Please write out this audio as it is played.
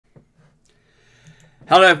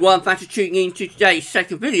Hello everyone, thanks for tuning in to today's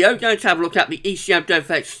second video. We're going to have a look at the ECM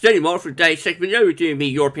GWV study model for today's second video. We're doing the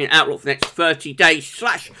European outlook for the next 30 days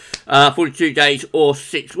slash 42 days or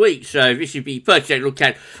 6 weeks. So this is the 30-day look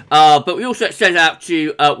at, but we also extend out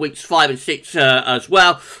to weeks 5 and 6 as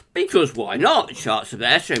well. Because why not? The charts are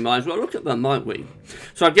there, so we might as well look at them, might we?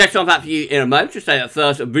 So I'll get on that for you in a moment. To say that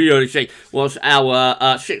first video today was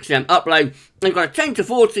our 6 AM upload. We've got a 10 to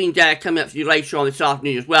 14 day coming up for you later on this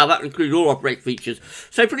afternoon as well. That will include all operating features.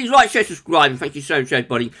 So please like, share, subscribe, and thank you so much,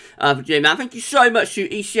 everybody, for doing that. Thank you so much to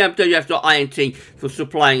ECMWF.int for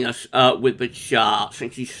supplying us with the charts.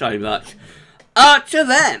 Thank you so much. To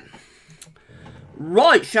them.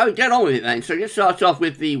 Right, shall we get on with it then? So let's start off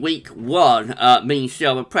with the week 1 mean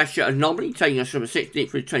silver pressure anomaly, taking us from the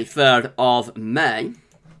 16th through the 23rd of May.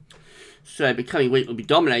 So the coming week will be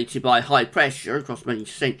dominated by high pressure across many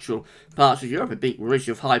central parts of Europe. A big ridge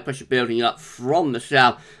of high pressure building up from the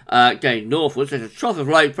south, going northwards. There's a trough of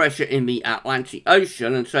low pressure in the Atlantic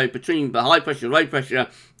Ocean, and so between the high pressure and low pressure,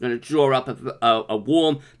 going to draw up a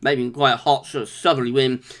warm, maybe quite hot sort of southerly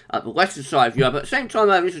wind at the western side of Europe. At the same time,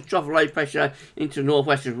 there's a trough of low pressure into the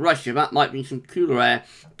northwest of Russia. That might bring some cooler air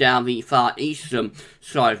down the far eastern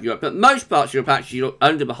side of Europe. But most parts of Europe actually look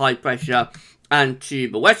under the high pressure, and to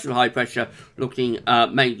the western high pressure, looking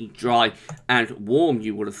mainly dry and warm,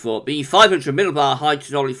 you would have thought. The 500 millibar height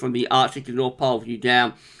anomaly from the Arctic and North Pole view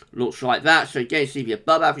down looks like that. So again, see the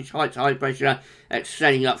above average height to high pressure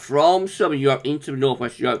extending up from southern Europe into the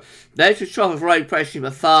northwest Europe. There's a trough of low pressure in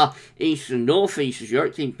the far east and northeast of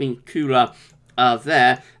Europe, keeping cooler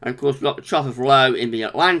there, and of course we've got the trough of low in the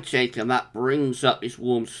Atlantic, and that brings up this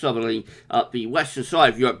warm southerly up the western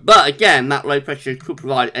side of Europe. But again, that low pressure could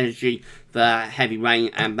provide energy for heavy rain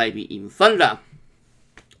and maybe even thunder.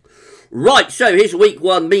 Right, so here's week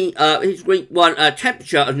 1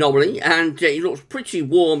 temperature anomaly, and it looks pretty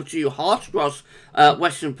warm to harsh across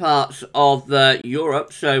western parts of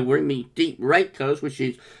Europe. So we're in the deep red colours, which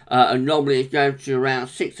is anomaly is going to around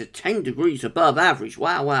 6 to 10 degrees above average.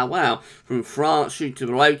 Wow, wow, wow. From France through to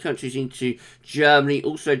the Low Countries into Germany,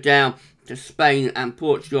 also down to Spain and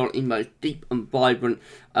Portugal in most deep and vibrant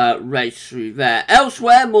reds through there.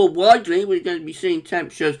 Elsewhere, more widely, we're going to be seeing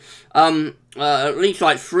temperatures at least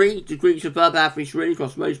like 3 degrees above average really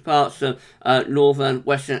across most parts of northern,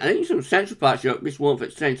 western, and even some central parts of Europe. This warmth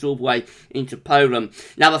extends all the way into Poland.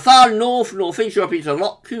 Now the far north, northeast Europe is a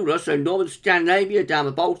lot cooler, so northern Scandinavia, down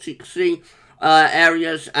the Baltic Sea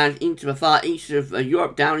areas, and into the far east of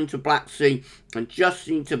Europe, down into Black Sea, and just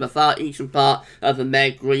into the far eastern part of the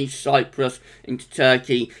Med, Greece, Cyprus, into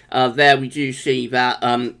Turkey. There we do see that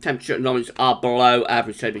temperature anomalies are below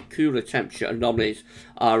average, so the cooler temperature anomalies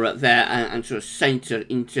are there and sort of centred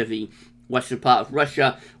into the western part of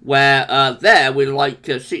Russia, where there we're like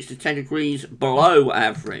 6 to 10 degrees below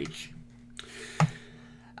average.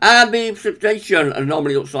 And the precipitation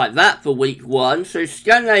anomaly looks like that for week 1. So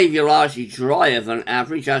Scandinavia largely drier than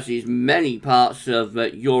average, as is many parts of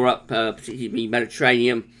Europe, particularly the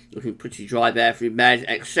Mediterranean, looking pretty dry there through Med,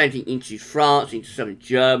 extending into France, into southern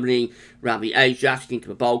Germany, around the Adriatic, into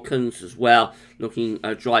the Balkans as well, looking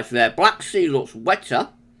dry for there. Black Sea looks wetter,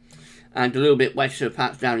 and a little bit wetter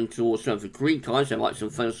perhaps down into towards some of the Greek islands. There might be some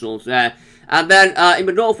thunderstorms there. And then in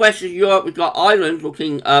the northwest of Europe, we've got Ireland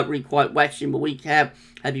looking really quite wet in the week ahead.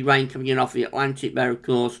 Heavy rain coming in off the Atlantic there, of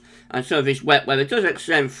course. And some of this wet weather does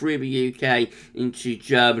extend through the UK into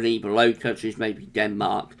Germany, the Low Countries, maybe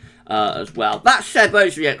Denmark as well. That said,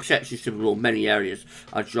 those are the exceptions to the rule. Many areas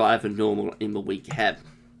are drier than normal in the week ahead.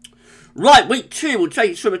 Right, week 2 will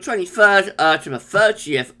take us from the 23rd to the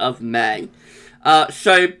 30th of May.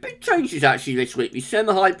 So big changes actually this week. We send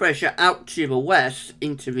the high pressure out to the west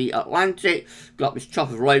into the Atlantic. Got this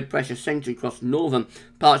trough of low pressure centred across northern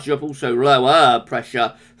parts of Europe. Also lower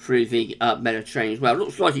pressure through the Mediterranean as well.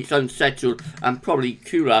 Looks like it's unsettled and probably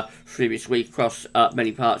cooler through this week across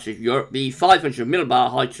many parts of Europe. The 500 millibar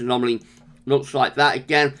height anomaly looks like that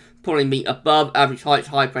again, pulling the above average heights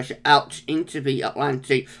high pressure out into the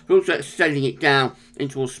Atlantic, but also extending it down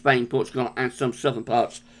into Spain, Portugal, and some southern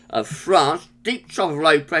parts of France. Deep trough of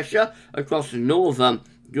low pressure across northern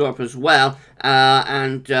Europe as well,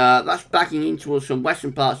 and that's backing into some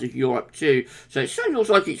western parts of Europe too. So it certainly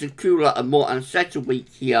looks like it's a cooler and more unsettled week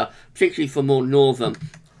here, particularly for more northern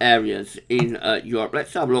areas in Europe.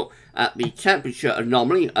 Let's have a look at the temperature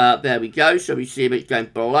anomaly. There we go. So we see it's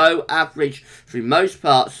going below average through most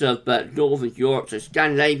parts of northern Europe. So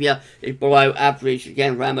Scandinavia is below average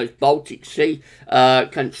again around those Baltic Sea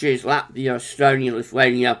countries, Latvia, Estonia,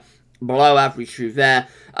 Lithuania, below average through there.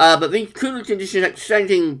 But these cooler conditions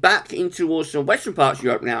extending back in towards some western parts of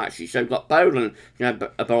Europe now, actually. So we've got Poland,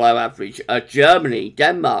 below average. Germany,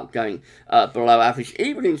 Denmark going below average.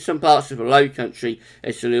 Even in some parts of the Low Country,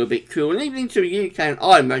 it's a little bit cool. And even into the UK and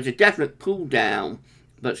Ireland, there's a definite cool down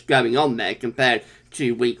that's going on there compared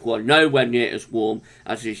to week 1. Nowhere near as warm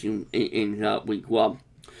as it is in week 1.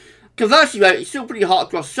 Conversely, though, it's still pretty hot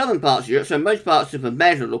across southern parts of Europe, so most parts of the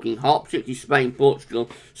Med are looking hot, particularly Spain, Portugal,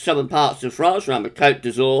 southern parts of France, around the Côte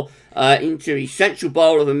d'Azur, into the central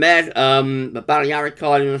bowl of the Med, the Balearic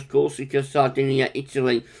Islands, Corsica, Sardinia,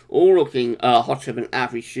 Italy, all looking hotter than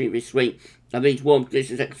average through this week. And these warm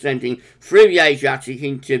conditions extending through the Adriatic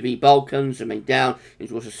into the Balkans, and then down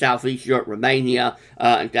into the southeast Europe, Romania,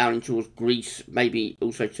 and down into Greece, maybe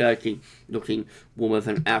also Turkey, looking warmer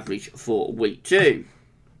than average for week 2.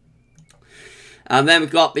 And then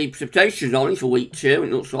we've got the precipitation anomaly for week 2,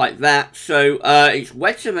 it looks like that. So it's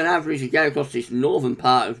wetter than average again across this northern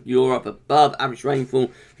part of Europe, above average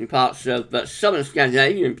rainfall in parts of southern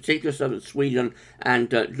Scandinavia, in particular southern Sweden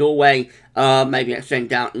and Norway, maybe extend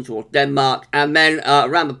down into Denmark, and then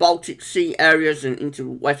around the Baltic Sea areas and into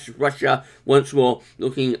west of Russia, once more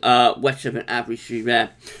looking wetter than average through there.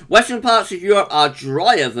 Western parts of Europe are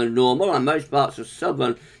drier than normal, and most parts of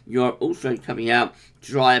southern Europe also coming out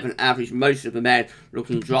drier than average, most of the Med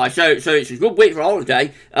looking dry. So it's a good week for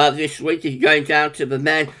holiday this week. If you're going down to the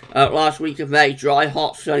Med, last week of May, dry,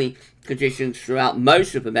 hot, sunny conditions throughout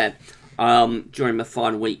most of the Med during the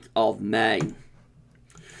final week of May.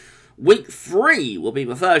 Week 3 will be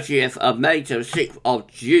the 30th of May to the 6th of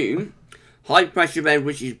June. High pressure then,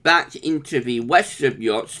 which is back into the west of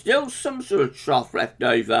Europe. Still some sort of trough left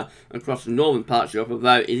over across the northern parts of Europe,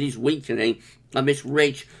 although it is weakening. And this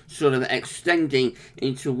ridge sort of extending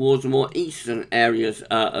in towards the more eastern areas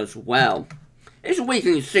as well. It's a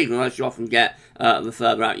weakening signal, as you often get the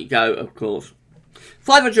further out you go, of course.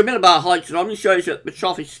 500 millibar height anomaly shows that the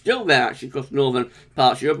trough is still there, actually, across northern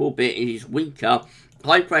parts of Europe, albeit it is weaker.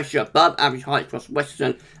 High pressure above average height across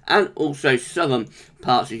western and also southern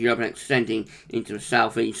parts of Europe, and extending into the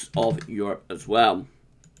southeast of Europe as well.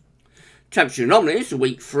 Temperature anomalies for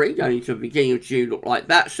week 3, going into the beginning of June, look like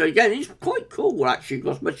that. So again, it's quite cool actually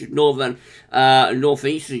across much of northern and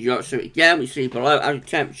northeastern Europe. So again, we see below average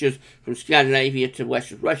temperatures from Scandinavia to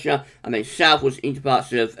west of Russia, and then southwards into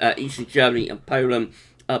parts of eastern Germany and Poland,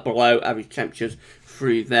 below average temperatures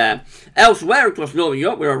through there. Elsewhere across northern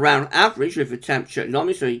Europe, we're around average with the temperature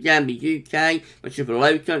anomaly. So again, the UK, much of the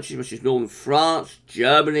Low Countries, much of northern France,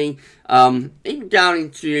 Germany, even down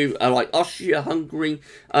into like Austria, Hungary,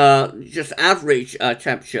 just average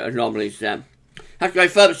temperature anomalies there. Have to go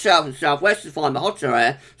further south and southwest to find the hotter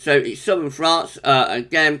air. So it's southern France,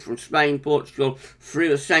 again from Spain, Portugal, through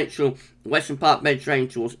the central western part of the Mediterranean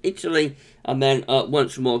towards Italy, and then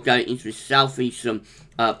once more going into the southeastern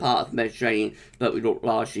part of the Mediterranean, but we look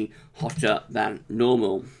largely hotter than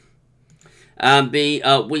normal. And the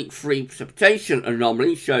week 3 precipitation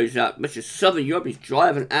anomaly shows that much of southern Europe is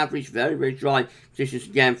drier than average, very, very dry conditions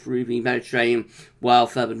again through the Mediterranean, while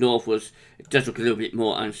further northwards it does look a little bit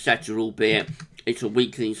more unsettled, albeit it's a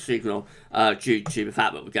weakening signal due to the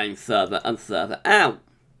fact that we're going further and further out.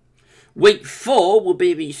 Week 4 will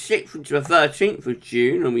be the 6th to the 13th of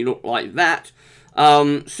June, and we look like that.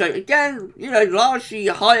 So again, you know, largely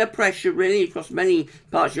higher pressure really across many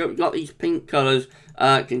parts of Europe. We've got these pink colours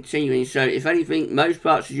continuing. So if anything, most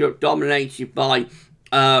parts of Europe dominated by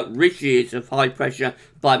ridges of high pressure,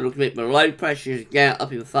 by the look of it, but low pressure is again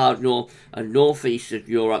up in the far north and northeast of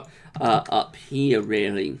Europe, up here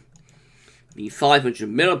really. The 500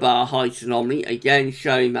 millibar height anomaly, again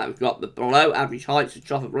showing that we've got the below average heights of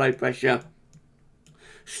trough of low pressure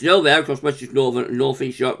still there across much of northern and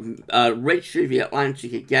northeast Europe, ridge through the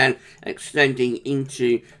Atlantic again, extending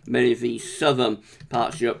into many of the southern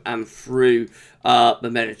parts of Europe and through the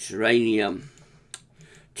Mediterranean.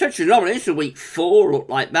 Temperature anomalies for week 4 look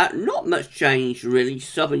like that. Not much change really.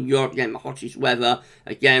 Southern Europe getting the hottest weather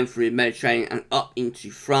again through the Mediterranean and up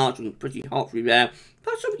into France, looking pretty hot through there.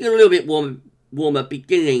 Perhaps something a little bit warmer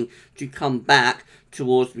beginning to come back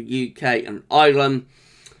towards the UK and Ireland.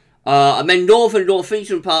 And then northern and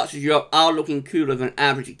northeastern parts of Europe are looking cooler than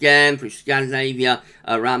average again through Scandinavia,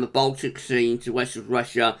 around the Baltic Sea into west of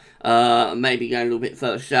Russia, maybe going a little bit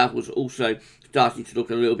further south was also starting to look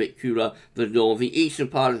a little bit cooler than normal. The eastern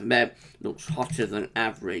part of the Med looks hotter than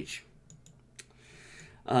average.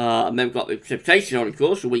 And then we've got the precipitation on, of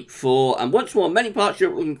course, for week 4. And once more, many parts of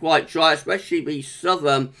Europe looking quite dry, especially the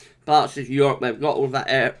southern parts of Europe where we've got all of that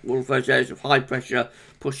air, all of those areas of high pressure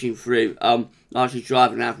pushing through. Largely drier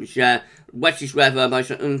than average there. Wettest weather,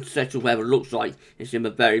 most unsettled weather looks like it's in the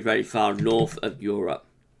very, very far north of Europe.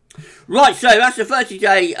 Right, so that's the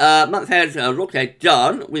 30-day month ahead look ahead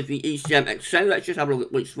done with the ECM extended. Let's just have a look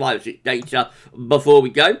at week's 5 or 6 data before we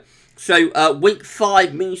go. So week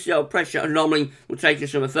 5 mini-cell pressure anomaly will take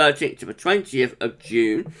us from the 13th to the 20th of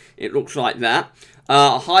June. It looks like that.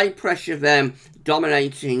 High pressure then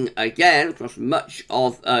dominating again across much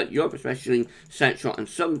of Europe, especially central and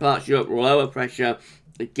southern parts of Europe. Lower pressure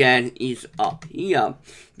again is up here.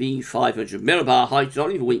 The 500 millibar height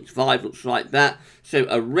on for week 5 looks like that. So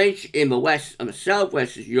a ridge in the west and the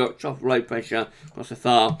southwest of Europe, trough of low pressure across the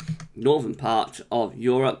far northern part of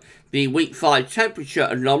Europe. The week 5 temperature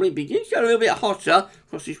anomaly begins to get a little bit hotter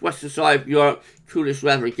across this western side of Europe. Coolest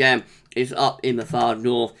weather again is up in the far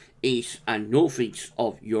north, east and northeast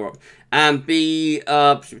of Europe. And the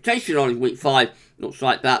precipitation on in week 5 looks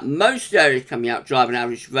like that. Most areas coming out dry on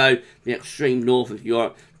average, though the extreme north of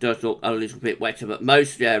Europe does look a little bit wetter, but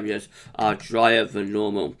most areas are drier than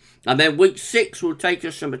normal. And then week 6 will take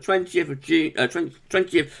us from the 20th of June,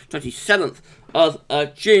 27th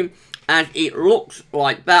of June, and it looks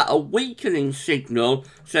like that, a weakening signal.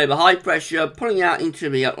 So the high pressure pulling out into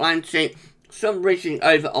the Atlantic, some ridging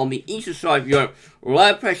over on the eastern side of Europe,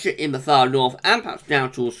 low pressure in the far north, and perhaps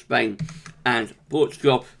down towards Spain and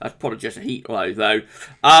Portugal. That's probably just a heat low, though.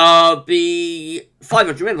 The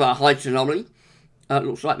 500 millibar height anomaly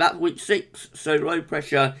looks like that for week 6. So low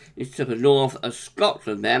pressure is to the north of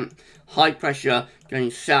Scotland then. High pressure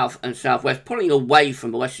going south and southwest, pulling away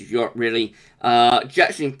from the west of Europe, really.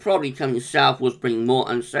 Jetson probably coming southwards, bringing more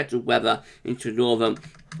unsettled weather into northern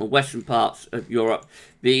and western parts of Europe.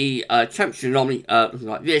 The temperature anomaly looking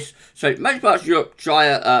like this. So most parts of Europe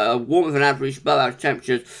drier, warmer than average, above average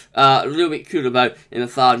temperatures, a little bit cooler though in the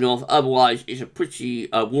far north. Otherwise, it's a pretty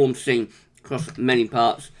warm scene across many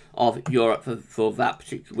parts of Europe for that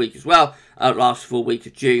particular week as well. Last full week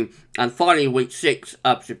of June. And finally, week 6,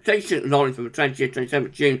 precipitation anomaly from the 20th, 27th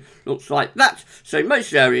of June looks like that. So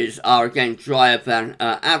most areas are again drier than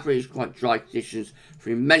average, quite dry conditions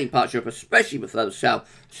through many parts of Europe, especially the further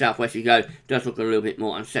southwest you go. Does look a little bit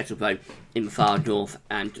more unsettled though in the far north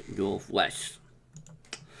and northwest.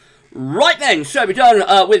 Right then, so we're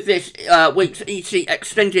done with this week's EC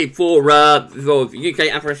extended for the UK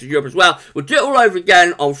and for the rest of Europe as well. We'll do it all over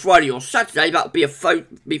again on Friday or Saturday. That'll be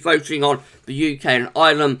focusing on the UK and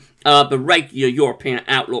Ireland. The regular European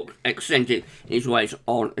Outlook extended is always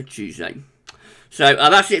on a Tuesday. So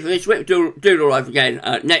that's it for this week. We'll do it all over again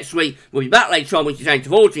next week. We'll be back later on with the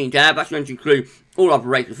 14 Dab. That's going to include all other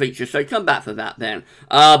regular features, so come back for that then.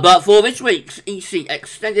 But for this week's EC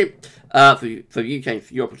extended for the UK and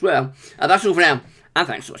for Europe as well, that's all for now, and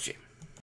thanks for watching.